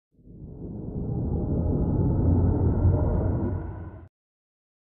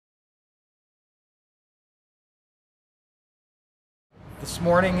This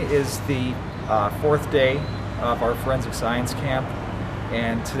morning is the fourth day of our forensic science camp,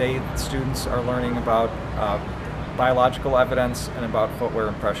 and today the students are learning about biological evidence and about footwear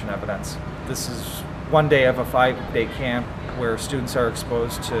impression evidence. This is one day of a 5-day camp where students are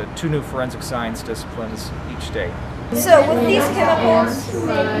exposed to 2 new forensic science disciplines each day. So with these chemicals,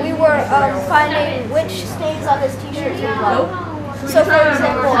 we were finding which stains on his t-shirts were blood. So for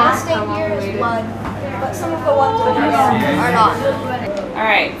example, this stain here is blood, but some of the ones over here are not.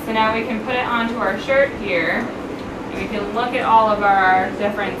 Alright, so now we can put it onto our shirt here, and we can look at all of our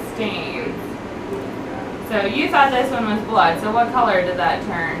different stains. So you thought this one was blood, so what color did that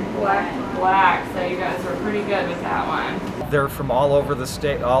turn? Black. Black, so you guys were pretty good with that one. They're from all over the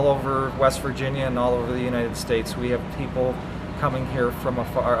state, all over West Virginia and all over the United States. We have people coming here from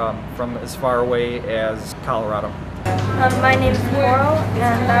as far away as Colorado. My name is Laurel,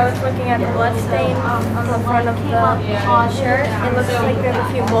 and I was looking at the blood stain on the front of the shirt. It looks like there's a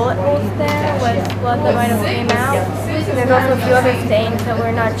few bullet holes there with blood that might have came out. There's also a few other stains that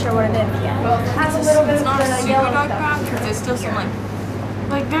we're not sure what it is yet. It's not a super dark brown because there's still some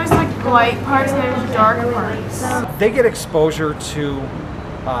like there's like light parts and there's dark parts. They get exposure to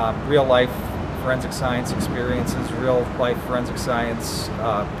real life forensic science experiences, real life forensic science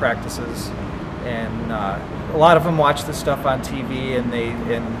practices, and a lot of them watch this stuff on TV and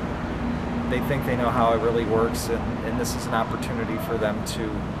they think they know how it really works, and this is an opportunity for them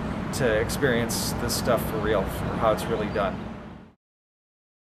to experience this stuff for real, for how it's really done.